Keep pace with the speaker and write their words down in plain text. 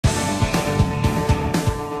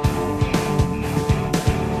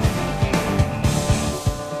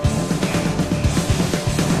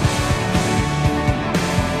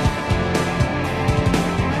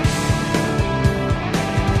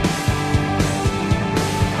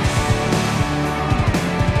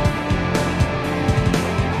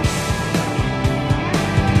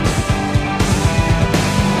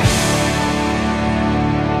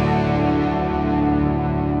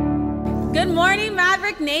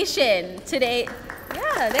Nation. Today,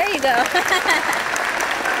 yeah, there you go.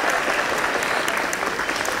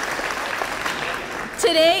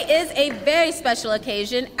 Today is a very special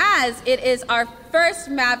occasion as it is our first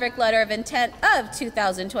Maverick Letter of Intent of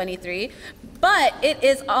 2023, but it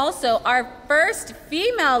is also our first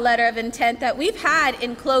female letter of intent that we've had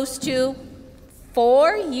in close to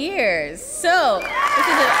 4 years. So this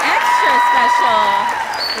is an extra special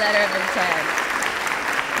letter of intent.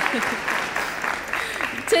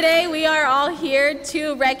 Today we are all here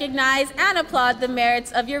to recognize and applaud the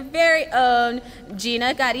merits of your very own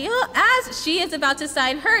Gina Carrillo as she is about to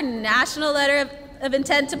sign her national letter of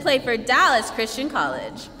intent to play for Dallas Christian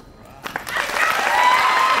College.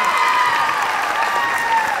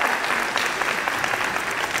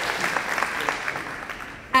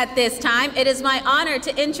 At this time, it is my honor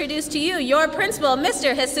to introduce to you your principal,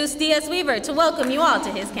 Mr. Jesus Diaz-Weaver, to welcome you all to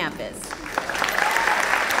his campus.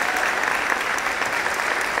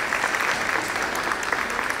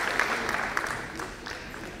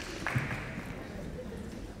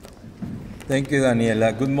 Thank you,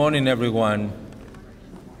 Daniela. Good morning, everyone.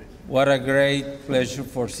 What a great pleasure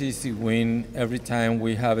for CC Win every time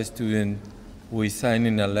we have a student who is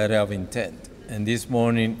signing a letter of intent. And this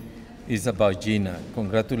morning is about Gina.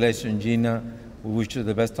 Congratulations, Gina. We wish you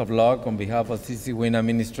the best of luck on behalf of CC Win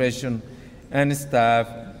administration and staff.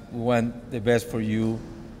 We want the best for you.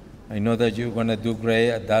 I know that you're going to do great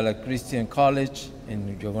at Dallas Christian College,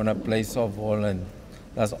 and you're going to play softball, and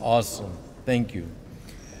that's awesome. Thank you.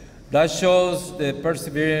 That shows the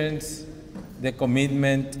perseverance, the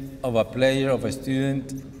commitment of a player, of a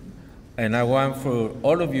student, and I want for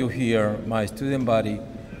all of you here, my student body,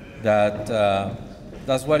 that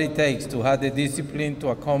that's what it takes to have the discipline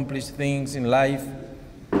to accomplish things in life,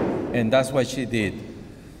 and that's what she did.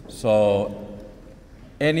 So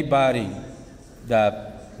anybody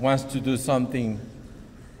that wants to do something,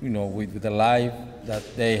 you know, with the life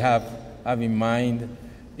that they have in mind,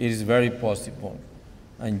 it is very possible.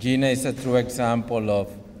 And Gina is a true example of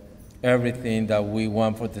everything that we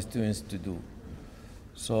want for the students to do.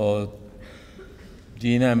 So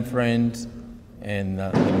Gina and friends and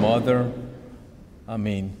the mother, I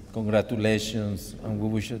mean, congratulations, and we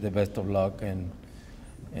wish you the best of luck.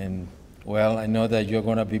 And well, I know that you're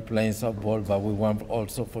going to be playing softball, but we want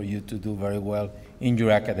also for you to do very well in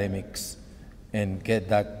your academics and get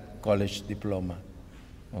that college diploma.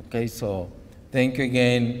 Okay, so thank you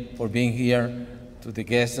again for being here. To the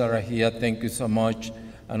guests that are here, thank you so much.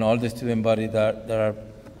 And all the student body that are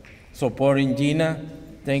supporting Gina,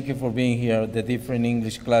 thank you for being here, the different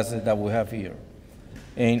English classes that we have here.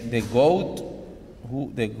 And the GOAT,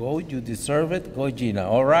 the GOAT, you deserve it, go Gina,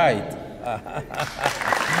 all right.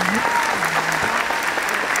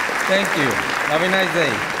 Thank you, have a nice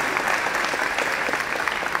day.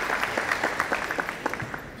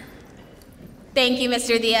 Thank you,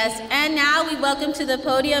 Mr. Diaz. And now we welcome to the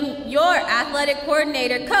podium your athletic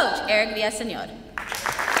coordinator, Coach Eric Villaseñor.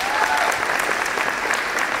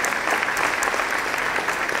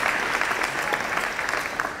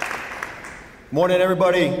 Morning,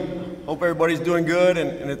 everybody. Hope everybody's doing good,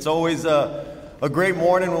 and it's always a great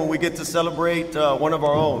morning when we get to celebrate one of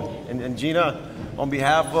our own. And Gina, on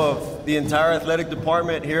behalf of the entire athletic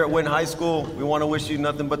department here at Wynn High School, we want to wish you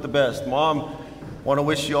nothing but the best. Mom, want to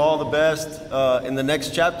wish you all the best in the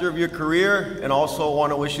next chapter of your career, and also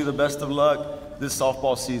want to wish you the best of luck this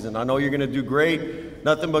softball season. I know you're going to do great,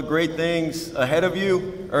 nothing but great things ahead of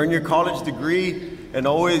you, earn your college degree, and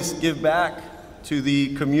always give back to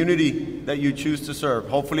the community that you choose to serve.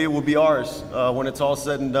 Hopefully it will be ours when it's all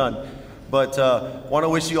said and done. But want to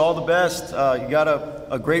wish you all the best. You got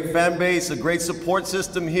a great fan base, a great support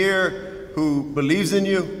system here who believes in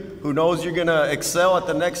you, who knows you're going to excel at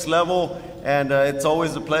the next level. And it's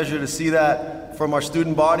always a pleasure to see that from our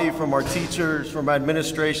student body, from our teachers, from our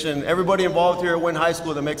administration, everybody involved here at Wynn High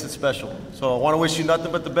School that makes it special. So I want to wish you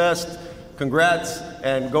nothing but the best. Congrats,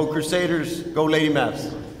 and go Crusaders, go Lady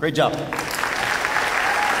Mavs. Great job.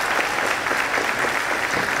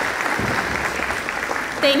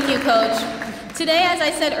 Thank you, Coach. Today, as I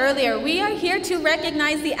said earlier, we are here to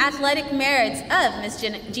recognize the athletic merits of Ms.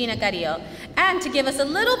 Gina Carrillo. And to give us a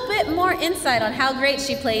little bit more insight on how great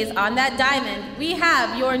she plays on that diamond, we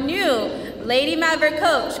have your new Lady Maverick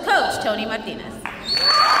coach, Coach Tony Martinez.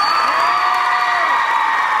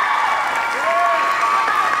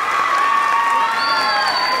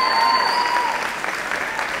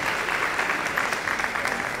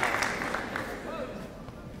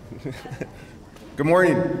 Good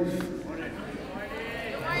morning.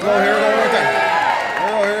 Go, here we go, one more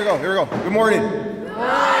time. Here we go. Good morning.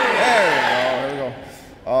 There we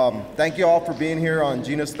go. Thank you all for being here on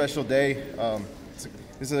Gina's special day.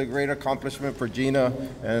 This is a great accomplishment for Gina,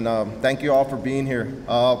 and thank you all for being here.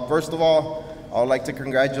 First of all, I would like to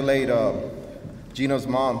congratulate Gina's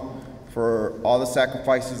mom for all the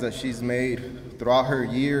sacrifices that she's made throughout her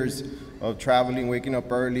years of traveling, waking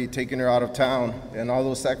up early, taking her out of town, and all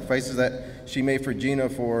those sacrifices that she made for Gina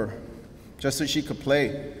just so she could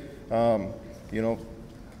play. You know,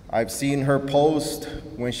 I've seen her post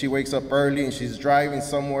when she wakes up early and she's driving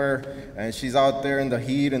somewhere and she's out there in the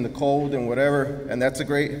heat and the cold and whatever, and that's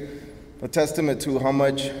a testament to how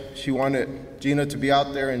much she wanted Gina to be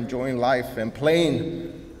out there enjoying life and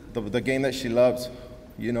playing the game that she loves,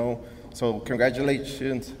 you know. So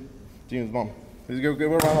congratulations, Gina's mom. Let's give her a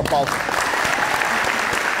round of applause.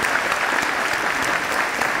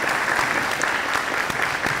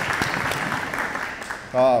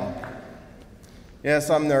 Yes,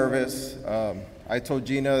 I'm nervous. I told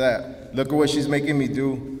Gina that, look at what she's making me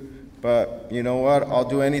do. But you know what? I'll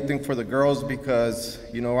do anything for the girls because,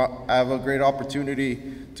 you know, I have a great opportunity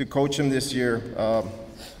to coach them this year.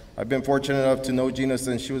 I've been fortunate enough to know Gina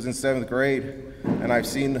since she was in 7th grade, and I've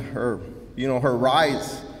seen her, you know, her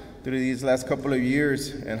rise through these last couple of years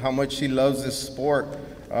and how much she loves this sport.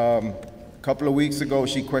 A couple of weeks ago,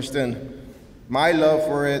 she questioned my love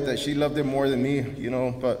for it, that she loved it more than me, you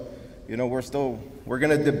know, but, you know, we're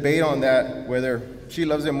gonna debate on that, whether she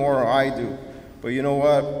loves it more or I do. But you know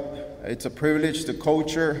what? It's a privilege to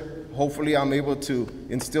coach her. Hopefully I'm able to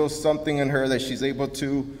instill something in her that she's able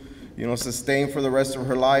to, you know, sustain for the rest of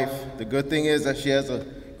her life. The good thing is that she has a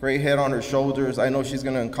great head on her shoulders. I know she's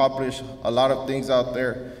gonna accomplish a lot of things out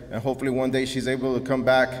there, and hopefully one day she's able to come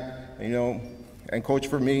back, you know, and coach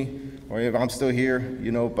for me, or if I'm still here,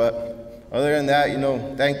 you know. But other than that, you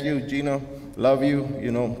know, thank you, Gina. Love you,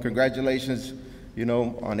 you know, congratulations, you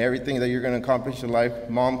know, on everything that you're gonna accomplish in life.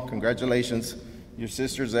 Mom, congratulations. Your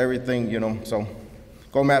sister's everything, you know, so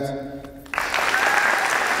go Madison.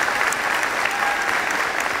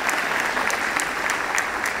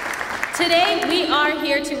 Today, we are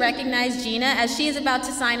here to recognize Gina as she is about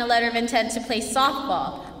to sign a letter of intent to play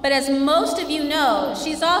softball. But as most of you know,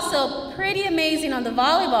 she's also pretty amazing on the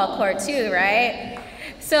volleyball court too, right?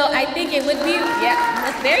 So I think it would be,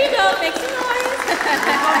 yeah, there you go, make some noise.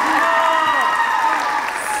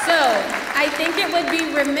 So I think it would be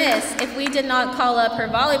remiss if we did not call up her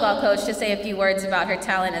volleyball coach to say a few words about her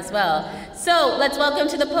talent as well. So let's welcome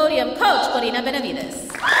to the podium, Coach Georgina Benavides.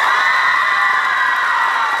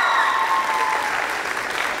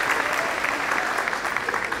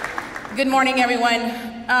 Good morning, everyone.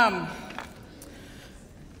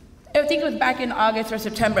 I think it was back in August or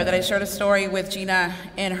September that I shared a story with Gina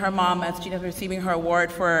and her mom as Gina was receiving her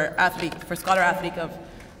award for Scholar Athlete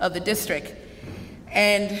of the district.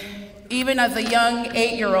 And even as a young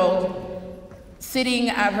 8-year-old sitting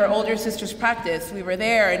at her older sister's practice, we were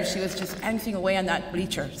there and she was just dancing away on that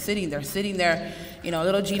bleacher, sitting there, you know,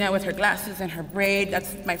 little Gina with her glasses and her braid.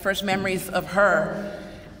 That's my first memories of her.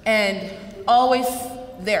 And always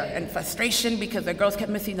there, and frustration because the girls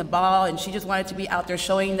kept missing the ball and she just wanted to be out there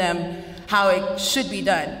showing them how it should be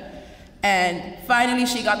done. And finally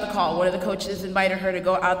she got the call. One of the coaches invited her to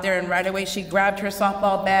go out there, and right away she grabbed her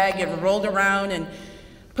softball bag and rolled around and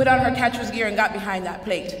put on her catcher's gear and got behind that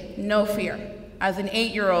plate. No fear. As an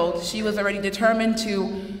 8-year-old, she was already determined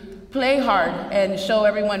to play hard and show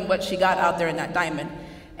everyone what she got out there in that diamond.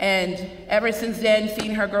 And ever since then,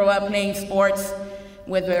 seeing her grow up playing sports,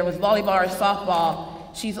 whether it was volleyball or softball,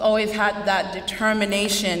 she's always had that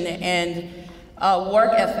determination and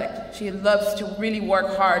work ethic. She loves to really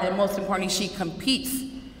work hard, and most importantly, she competes.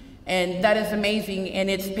 And that is amazing, and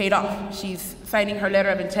it's paid off. She's signing her letter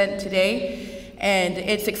of intent today, and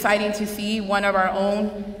it's exciting to see one of our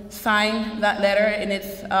own sign that letter, and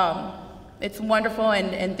it's wonderful,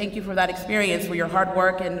 and thank you for that experience, for your hard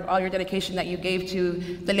work and all your dedication that you gave to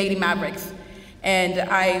the Lady Mavericks. And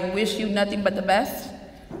I wish you nothing but the best.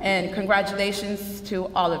 And congratulations to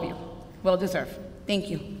all of you. Well deserved. Thank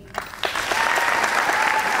you.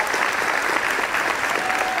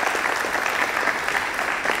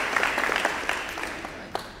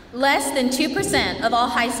 Less than 2% of all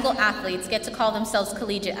high school athletes get to call themselves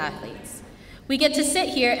collegiate athletes. We get to sit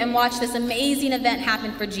here and watch this amazing event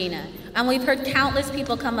happen for Gina, and we've heard countless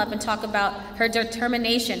people come up and talk about her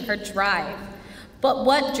determination, her drive. But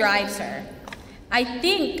what drives her? I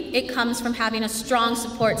think it comes from having a strong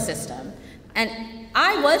support system. And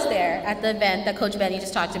I was there at the event that Coach Benny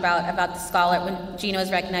just talked about the scholar, when Gina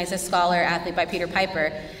was recognized as Scholar Athlete by Peter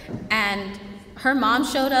Piper. And her mom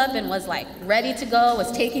showed up and was like ready to go,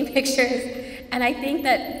 was taking pictures. And I think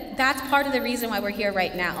that that's part of the reason why we're here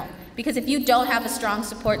right now. Because if you don't have a strong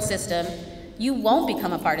support system, you won't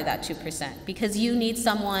become a part of that 2% because you need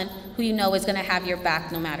someone who you know is going to have your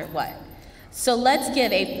back no matter what. So let's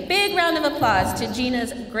give a big round of applause to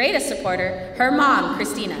Gina's greatest supporter, her mom,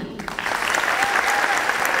 Christina.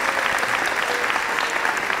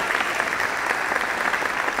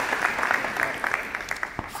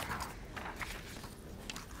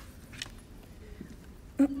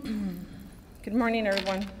 Good morning,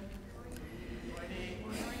 everyone.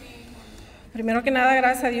 Primero que nada,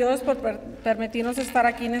 gracias a Dios por permitirnos estar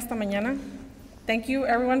aquí en esta mañana. Thank you,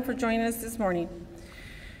 everyone, for joining us this morning.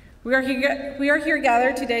 We are here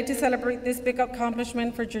gathered today to celebrate this big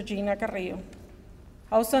accomplishment for Georgina Carrillo,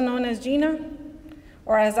 also known as Gina,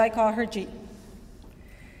 or as I call her, G.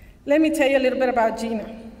 Let me tell you a little bit about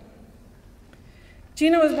Gina.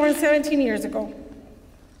 Gina was born 17 years ago.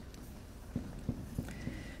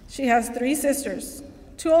 She has 3 sisters,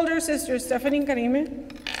 2 older sisters, Stephanie and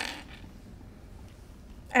Karime,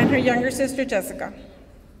 and her younger sister, Jessica.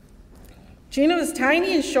 Gina was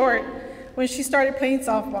tiny and short when she started playing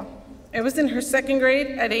softball. It was in her 2nd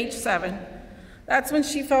grade at age 7. That's when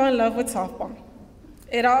she fell in love with softball.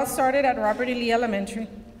 It all started at Robert E. Lee Elementary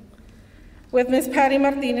with Miss Patty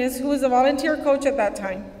Martinez, who was a volunteer coach at that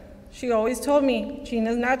time. She always told me,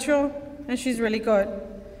 Gina's natural and she's really good.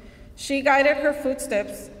 She guided her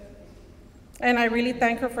footsteps, and I really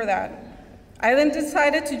thank her for that. I then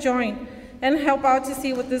decided to join and help out to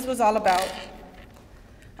see what this was all about.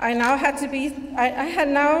 I had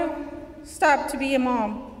now stopped to be a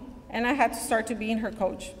mom, and I had to start to being her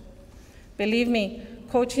coach. Believe me,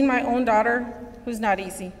 coaching my own daughter was not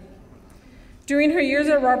easy. During her years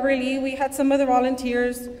at Robert E. Lee, we had some other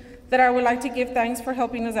volunteers that I would like to give thanks for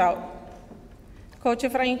helping us out. Coach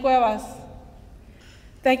Efrain Cuevas,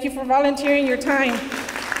 thank you for volunteering your time.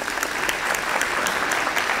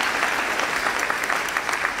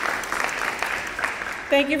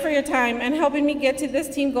 Thank you for your time and helping me get to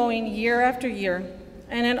this team going year after year.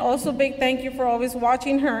 And then also big thank you for always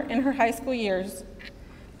watching her in her high school years.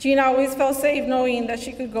 Gina always felt safe knowing that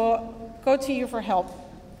she could go to you for help.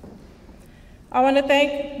 I want to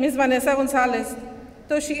thank Ms. Vanessa Gonzalez.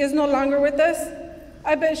 Though she is no longer with us,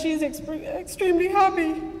 I bet she's extremely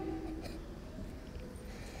happy.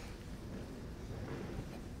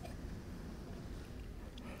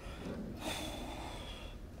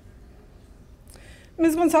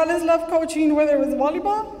 Ms. Gonzalez loved coaching, whether it was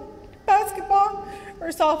volleyball, basketball, or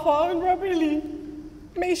softball in Robert E. Lee.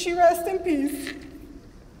 May she rest in peace.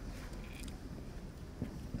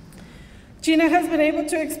 Gina has been able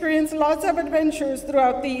to experience lots of adventures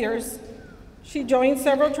throughout the years. She joined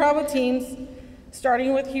several travel teams,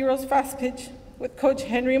 starting with Heroes Fast Pitch with Coach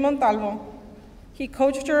Henry Montalvo. He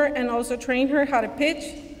coached her and also trained her how to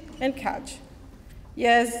pitch and catch.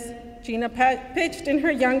 Yes, Gina pitched in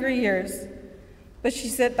her younger years, but she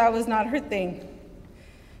said that was not her thing.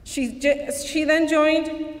 She then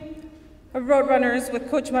joined Roadrunners with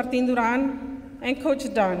Coach Martin Duran and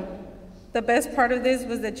Coach Don. The best part of this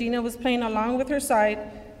was that Gina was playing along with her side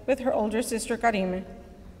with her older sister Karime.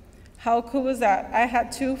 How cool was that? I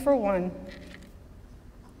had 2 for 1.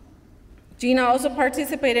 Gina also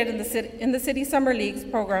participated in the city summer leagues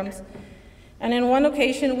programs, and in one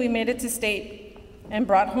occasion we made it to state and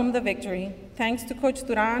brought home the victory. Thanks to Coach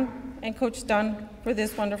Duran and Coach Dunn for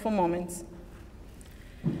these wonderful moments.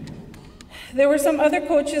 There were some other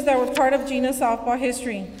coaches that were part of Gina's softball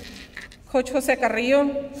history. Coach Jose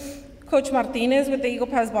Carrillo, Coach Martinez with the Eagle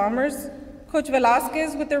Pass Bombers, Coach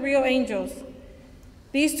Velasquez with the Rio Angels.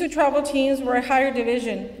 These 2 travel teams were a higher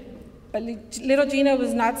division, but little Gina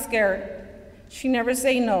was not scared. She never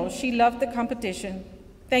said no. She loved the competition.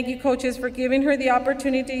 Thank you, coaches, for giving her the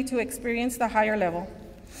opportunity to experience the higher level.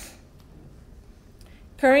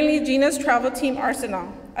 Currently, Gina's travel team,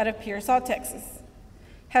 Arsenal, out of Pearsall, Texas,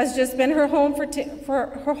 has just been her home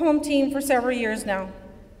her home team for several years now.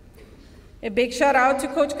 A big shout out to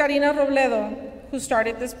Coach Karina Robledo, who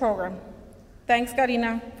started this program. Thanks,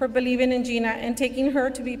 Karina, for believing in Gina and taking her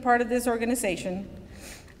to be part of this organization.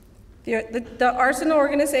 The Arsenal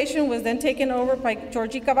organization was then taken over by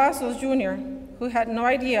Georgie Cavazos Jr., who had no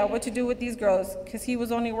idea what to do with these girls because he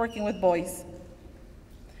was only working with boys.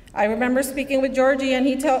 I remember speaking with Georgie and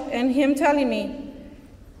him telling me,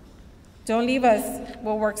 don't leave us,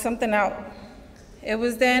 we'll work something out. It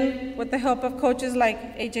was then, with the help of coaches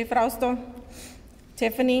like AJ Frausto,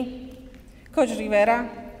 Tiffany, Coach Rivera,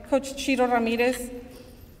 Coach Chiro Ramirez,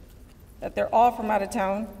 that they're all from out of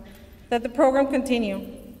town, that the program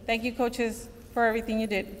continued. Thank you, coaches, for everything you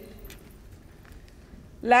did.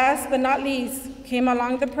 Last but not least, came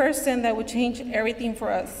along the person that would change everything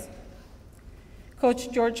for us,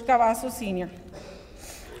 Coach George Cavazos Sr.,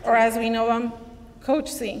 or as we know him,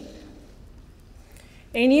 Coach C.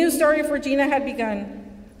 A new story for Gina had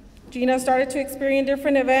begun. Gina started to experience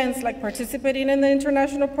different events like participating in the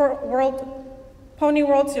International Pony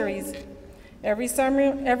World Series. Every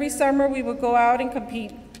summer we would go out and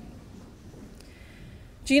compete.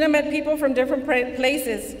 Gina met people from different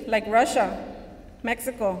places like Russia,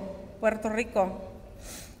 Mexico, Puerto Rico,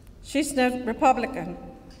 she's Republican,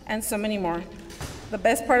 and so many more. The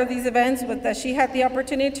best part of these events was that she had the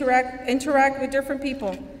opportunity to interact with different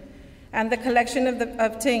people, and the collection of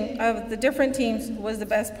the different teams was the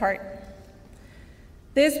best part.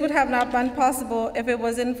 This would have not been possible if it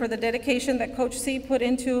wasn't for the dedication that Coach C put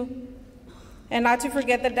into, and not to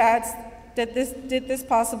forget the dads that did this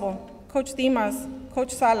possible. Coach Dimas,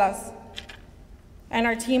 Coach Salas, and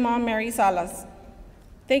our team on Mary Salas.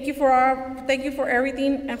 Thank you for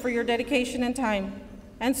everything and for your dedication and time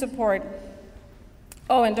and support.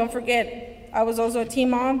 Oh, and don't forget, I was also a team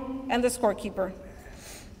mom and the scorekeeper.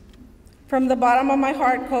 From the bottom of my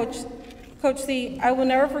heart, Coach C, I will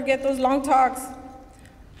never forget those long talks,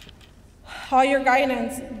 all your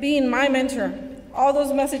guidance, being my mentor, all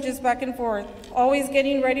those messages back and forth, always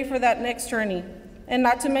getting ready for that next journey, and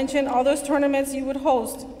not to mention all those tournaments you would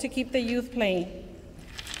host to keep the youth playing.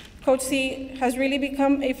 Coach C has really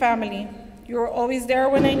become a family. You were always there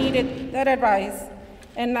when I needed that advice,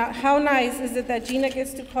 and how nice is it that Gina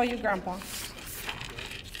gets to call you Grandpa?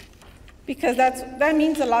 Because that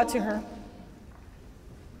means a lot to her.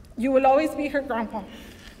 You will always be her grandpa.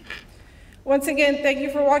 Once again, thank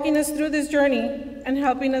you for walking us through this journey and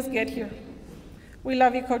helping us get here. We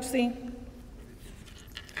love you, Coach C.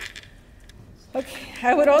 Okay,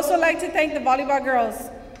 I would also like to thank the volleyball girls.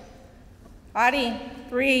 Ari,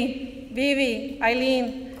 Bree, Vivi,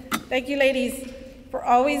 Eileen, thank you ladies for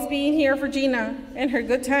always being here for Gina in her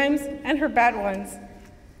good times and her bad ones.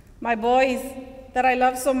 My boys that I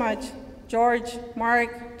love so much, George,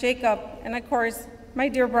 Mark, Jacob, and of course, my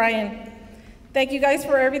dear Brian. Thank you guys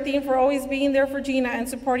for everything, for always being there for Gina and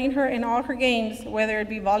supporting her in all her games, whether it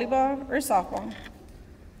be volleyball or softball.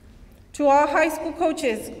 To all high school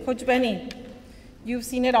coaches, Coach Benny, you've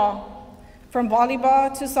seen it all. From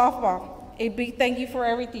volleyball to softball, a big thank you for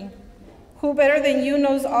everything. Who better than you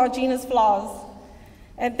knows all Gina's flaws?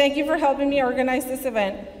 And thank you for helping me organize this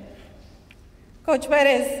event. Coach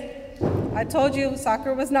Perez, I told you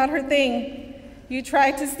soccer was not her thing. You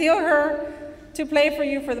tried to steal her to play for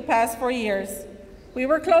you for the past 4 years. We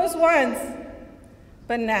were close once,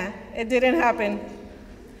 but nah, it didn't happen.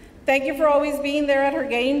 Thank you for always being there at her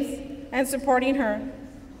games and supporting her.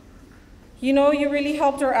 You know you really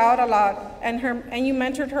helped her out a lot, and you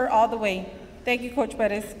mentored her all the way. Thank you, Coach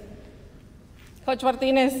Perez. Coach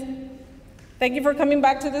Martinez, thank you for coming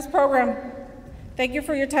back to this program. Thank you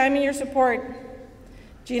for your time and your support.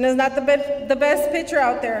 Gina's not the best pitcher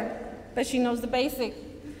out there, but she knows the basics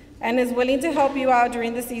and is willing to help you out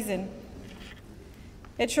during the season.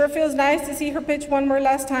 It sure feels nice to see her pitch one more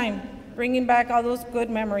last time, bringing back all those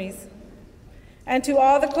good memories. And to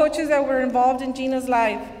all the coaches that were involved in Gina's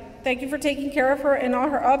life, thank you for taking care of her in all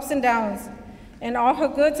her ups and downs, and all her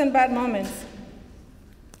goods and bad moments.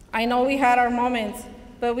 I know we had our moments,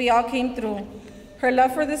 but we all came through. Her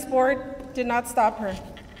love for the sport did not stop her.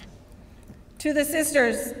 To the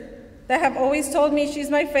sisters that have always told me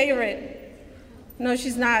she's my favorite, no,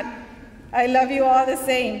 she's not. I love you all the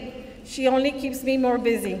same. She only keeps me more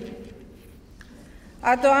busy.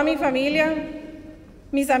 A toda mi familia,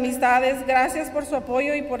 mis amistades, gracias por su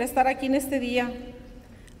apoyo y por estar aquí en este día.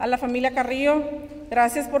 A la familia Carrillo,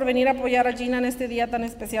 gracias por venir a apoyar a Gina en este día tan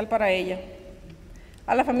especial para ella.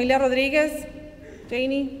 A la familia Rodríguez,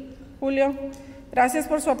 Janie, Julio, gracias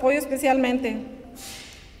por su apoyo especialmente.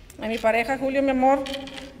 A mi pareja Julio, mi amor,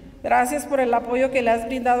 gracias por el apoyo que le has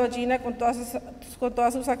brindado a Gina con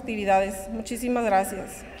todas sus actividades. Muchísimas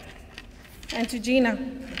gracias. And to Gina,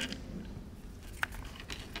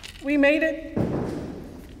 we made it.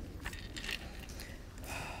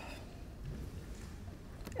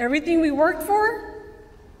 Everything we worked for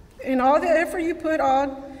and all the effort you put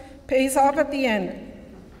on pays off at the end.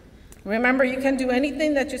 Remember, you can do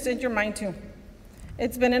anything that you set your mind to.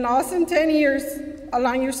 It's been an awesome 10 years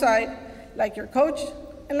along your side, like your coach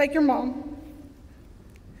and like your mom.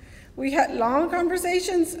 We had long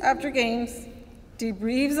conversations after games,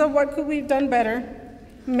 debriefs of what could we've done better,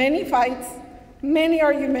 many fights, many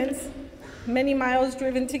arguments, many miles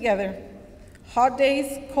driven together, hot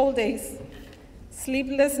days, cold days,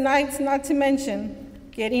 sleepless nights, not to mention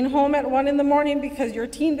getting home at 1 in the morning because your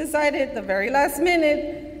team decided the very last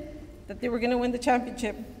minute that they were going to win the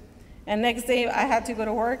championship. And next day I had to go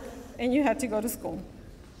to work and you had to go to school.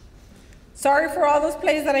 Sorry for all those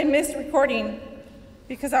plays that I missed recording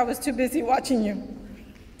because I was too busy watching you.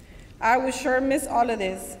 I will sure miss all of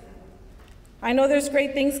this. I know there's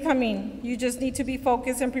great things coming. You just need to be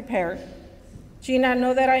focused and prepared. Gina,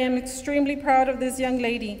 know that I am extremely proud of this young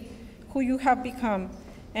lady who you have become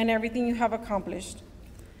and everything you have accomplished.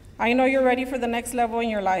 I know you're ready for the next level in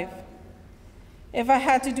your life. If I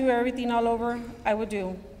had to do everything all over, I would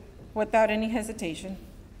do, without any hesitation.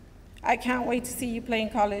 I can't wait to see you play in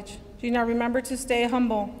college. Gina, remember to stay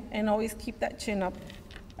humble and always keep that chin up.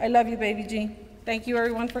 I love you, baby G. Thank you,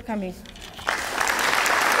 everyone, for coming.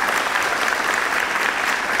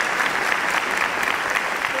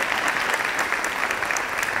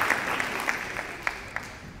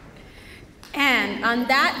 And on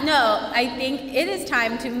that note, I think it is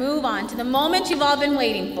time to move on to the moment you've all been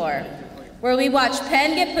waiting for, where we watch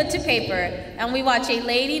pen get put to paper and we watch a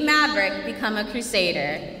Lady Maverick become a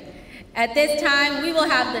Crusader. At this time, we will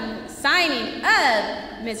have the signing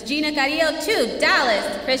of Miss Gina Carrillo to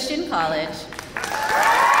Dallas Christian College.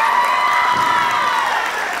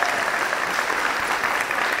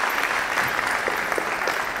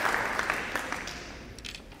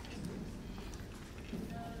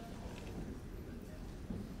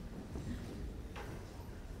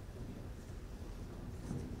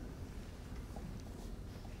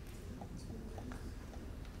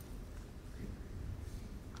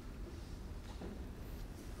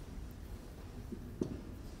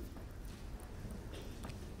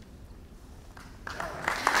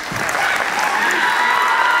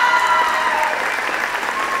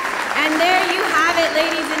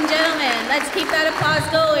 Let's keep that applause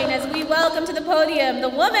going as we welcome to the podium the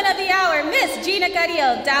woman of the hour, Miss Gina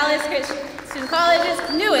Carrillo, Dallas Christian College's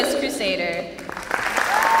newest Crusader.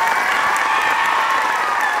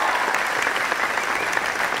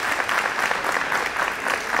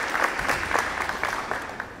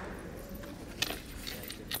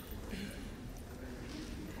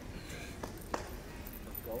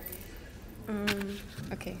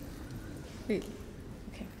 Okay.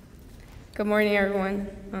 Good morning, everyone.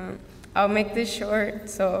 I'll make this short,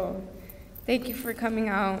 so thank you for coming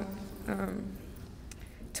out.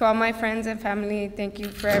 To all my friends and family, thank you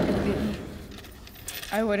for everything.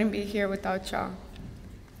 I wouldn't be here without y'all.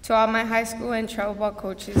 To all my high school and travel ball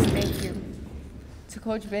coaches, thank you. To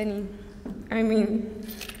Coach Benny, I mean,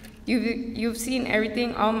 you've seen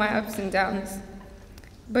everything, all my ups and downs,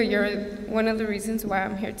 but you're one of the reasons why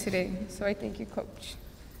I'm here today, so I thank you, Coach.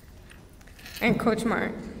 And Coach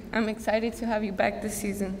Mark, I'm excited to have you back this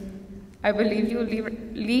season. I believe you'll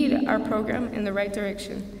lead our program in the right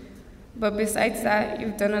direction. But besides that,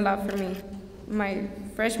 you've done a lot for me. My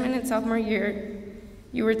freshman and sophomore year,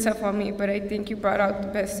 you were tough on me, but I think you brought out the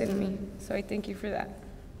best in me, so I thank you for that.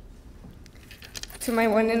 To my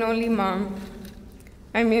one and only mom,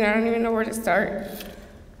 I mean, I don't even know where to start.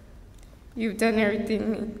 You've done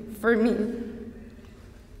everything for me.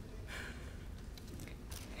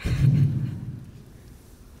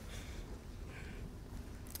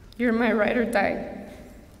 You're my ride or die.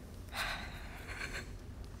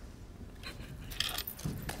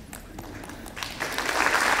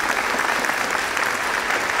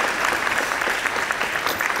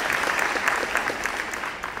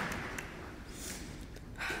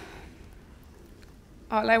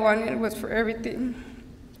 All I wanted was for everything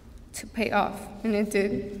to pay off, and it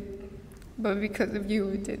did. But because of you,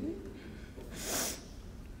 it didn't.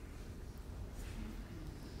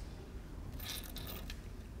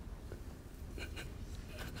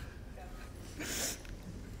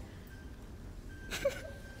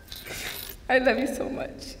 I love you so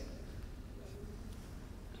much.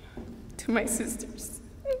 To my sisters.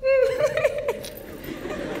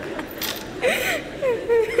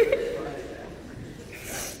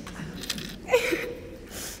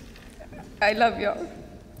 I love y'all.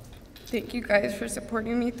 Thank you guys for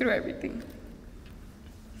supporting me through everything.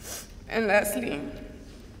 And lastly,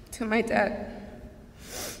 to my dad,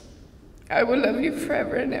 I will love you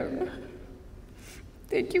forever and ever.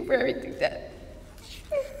 Thank you for everything, Dad.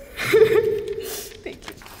 Thank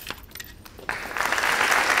you.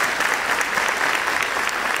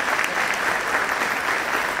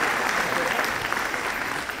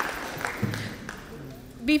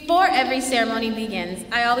 Before every ceremony begins,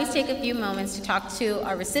 I always take a few moments to talk to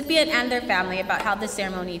our recipient and their family about how the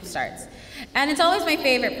ceremony starts. And it's always my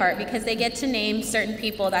favorite part because they get to name certain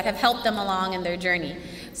people that have helped them along in their journey.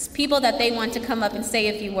 It's people that they want to come up and say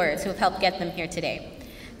a few words who have helped get them here today.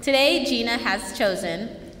 Today, Gina has chosen,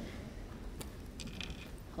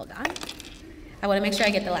 hold on, I want to make sure I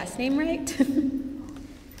get the last name right. Yes.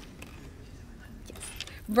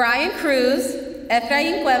 Brian Cruz,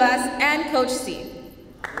 Efrain Cuevas, and Coach C.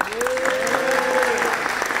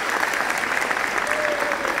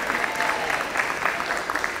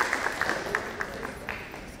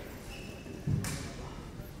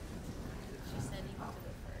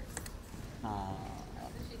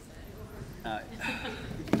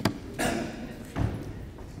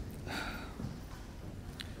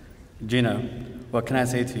 Gina, what can I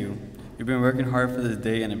say to you? You've been working hard for this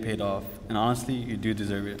day and it paid off, and honestly, you do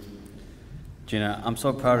deserve it. Gina, I'm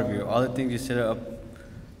so proud of you. All the things you set up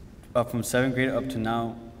from 7th grade up to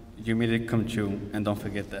now, you made it come true, and don't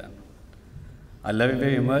forget that. I love you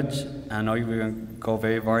very much, and I know you're going to go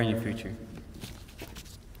very far in your future.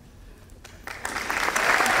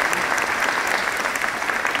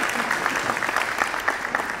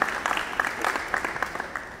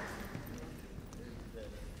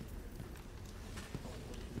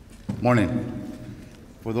 Morning.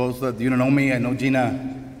 For those that you don't know me, I know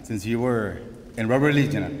Gina since you were in Rubber League,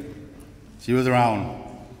 Gina. She was around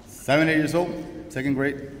 7, 8 years old, 2nd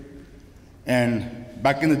grade. And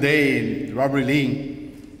back in the day in Rubber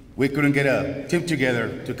League, we couldn't get a team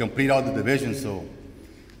together to complete all the divisions. So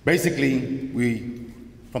basically,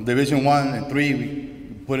 from Division 1 and 3,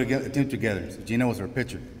 we put a team together. So Gina was our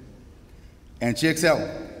pitcher. And she excelled.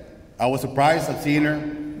 I was surprised of seeing her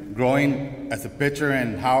growing as a pitcher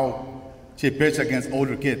and how she pitched against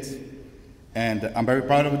older kids. And I'm very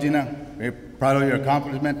proud of Gina, very proud of your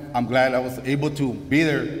accomplishment. I'm glad I was able to be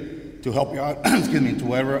there to help you out, excuse me, to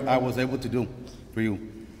whatever I was able to do for you.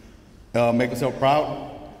 Make yourself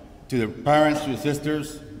proud. To the parents, to your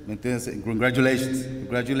sisters, congratulations.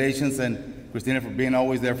 Congratulations, and Christina for being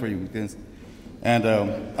always there for you. And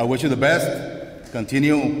I wish you the best.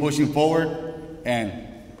 Continue pushing forward and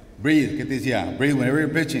breathe. Get this, breathe whenever you're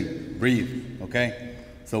pitching. Breathe, okay?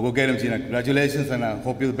 So go get him, Gina. Congratulations, and I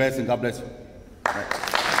hope you're the best, and God bless you. All right.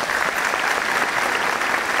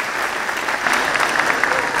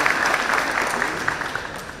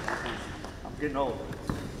 I'm getting old.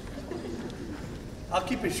 I'll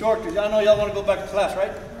keep it short because y'all know y'all want to go back to class,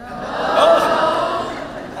 right? No.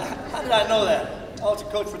 How did I know that? I was a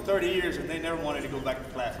coach for 30 years and they never wanted to go back to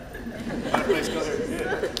class. My place go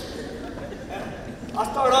there. Yeah. I'll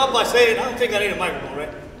start off by saying, I don't think I need a microphone,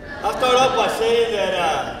 right? I'll start off by saying that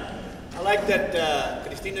I like that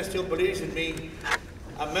Christina still believes in me.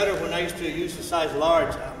 I met her when I used to use the size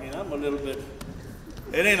large. I mean, I'm a little bit,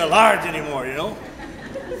 it ain't a large anymore, you know?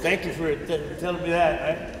 Thank you for telling me that,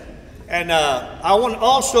 right? And I want to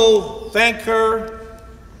also thank her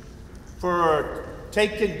for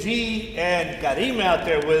taking G and Karima out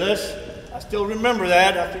there with us. I still remember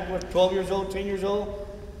that. I think we're 12 years old, 10 years old.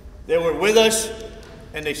 They were with us,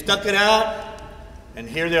 and they stuck it out, and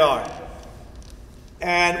here they are.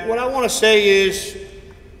 And what I want to say is,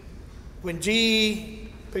 when G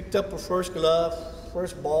picked up her first glove,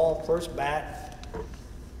 first ball, first bat,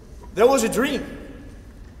 there was a dream.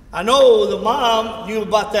 I know the mom knew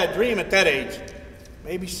about that dream at that age.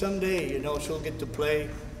 Maybe someday, you know, she'll get to play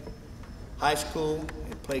high school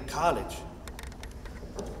and play college.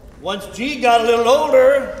 Once G got a little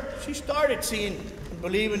older, she started seeing and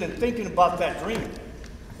believing and thinking about that dream.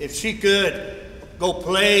 If she could go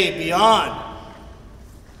play beyond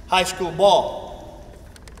high school ball.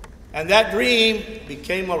 And that dream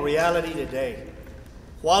became a reality today.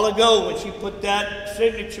 A while ago, when she put that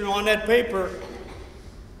signature on that paper,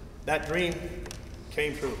 that dream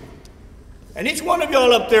came true. And each one of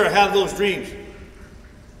y'all up there have those dreams.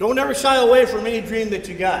 Don't ever shy away from any dream that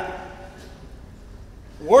you got.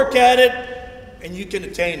 Work at it, and you can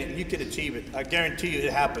attain it, you can achieve it. I guarantee you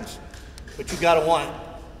it happens. But you gotta want it.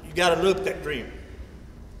 You gotta look at that dream.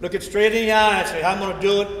 Look it straight in the eye and say, I'm gonna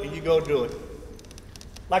do it, and you go do it.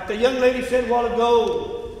 Like the young lady said a while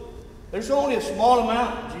ago, there's only a small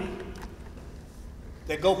amount, G,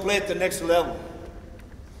 that go play at the next level.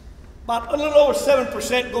 About a little over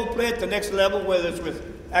 7% go play at the next level, whether it's with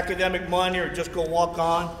academic money or just go walk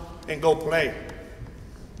on and go play.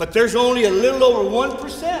 But there's only a little over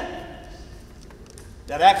 1%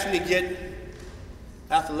 that actually get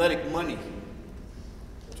athletic money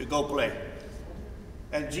to go play.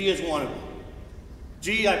 And G is one of them.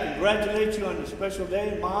 G, I congratulate you on this special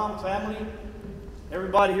day, Mom, family,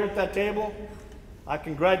 everybody here at that table. I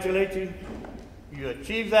congratulate you. You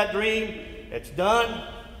achieved that dream. It's done.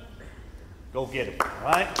 Go get it, all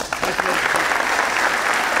right?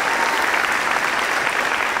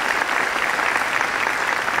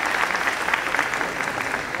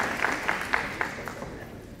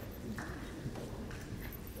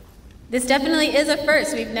 This definitely is a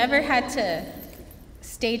first. We've never had to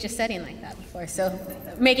stage a setting like that before, so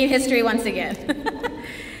making history once again.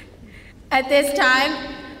 At this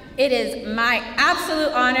time, it is my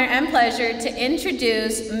absolute honor and pleasure to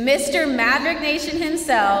introduce Mr. Maverick Nation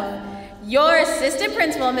himself, your assistant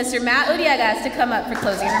principal, Mr. Matt Uriagas, to come up for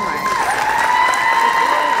closing remarks.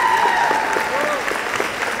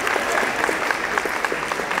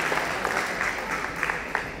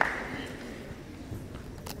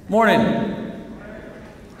 Morning.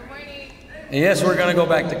 Good morning. Yes, we're going to go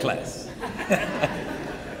back to class.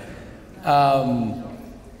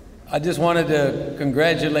 I just wanted to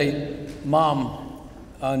congratulate Mom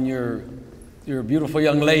on your beautiful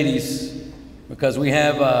young ladies, because we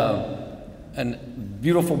have a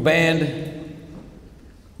beautiful band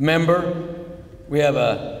member. We have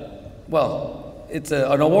an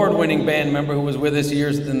award-winning band member who was with us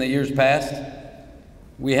in the years past.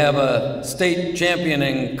 We have a state champion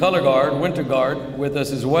in color guard, winter guard, with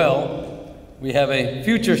us as well. We have a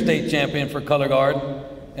future state champion for color guard,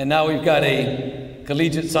 and now we've got a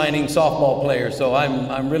collegiate signing softball player. So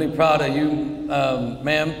I'm really proud of you,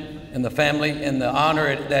 ma'am, and the family, and the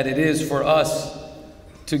honor that it is for us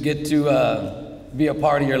to get to be a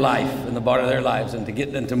part of your life and the part of their lives, and to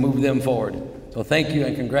get them to move them forward. So thank you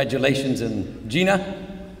and congratulations. And Gina,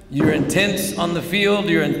 you're intense on the field,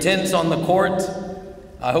 you're intense on the court.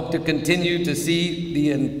 I hope to continue to see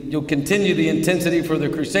you'll continue the intensity for the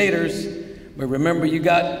Crusaders. But remember, you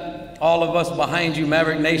got all of us behind you,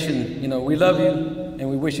 Maverick Nation. You know, we love you and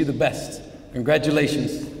we wish you the best.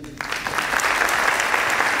 Congratulations.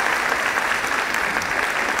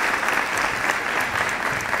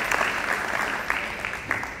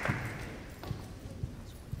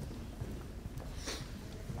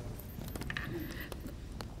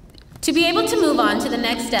 To be able to move on to the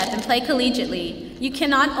next step and play collegiately, you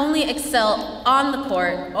cannot only excel on the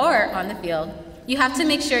court or on the field, you have to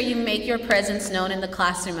make sure you make your presence known in the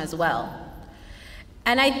classroom as well.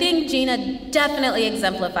 And I think Gina definitely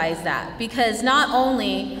exemplifies that, because not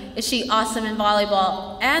only is she awesome in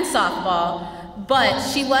volleyball and softball, but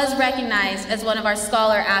she was recognized as one of our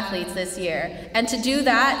scholar athletes this year. And to do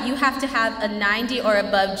that, you have to have a 90 or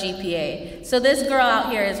above GPA. So this girl out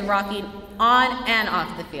here is rocking on and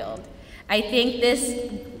off the field. I think this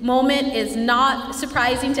moment is not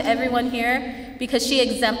surprising to everyone here, because she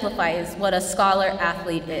exemplifies what a scholar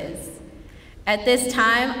athlete is. At this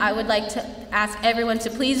time, I would like to ask everyone to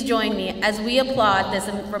please join me as we applaud this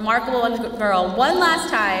remarkable girl one last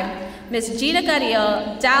time, Miss Gina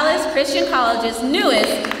Carrillo, Dallas Christian College's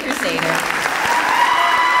newest Crusader.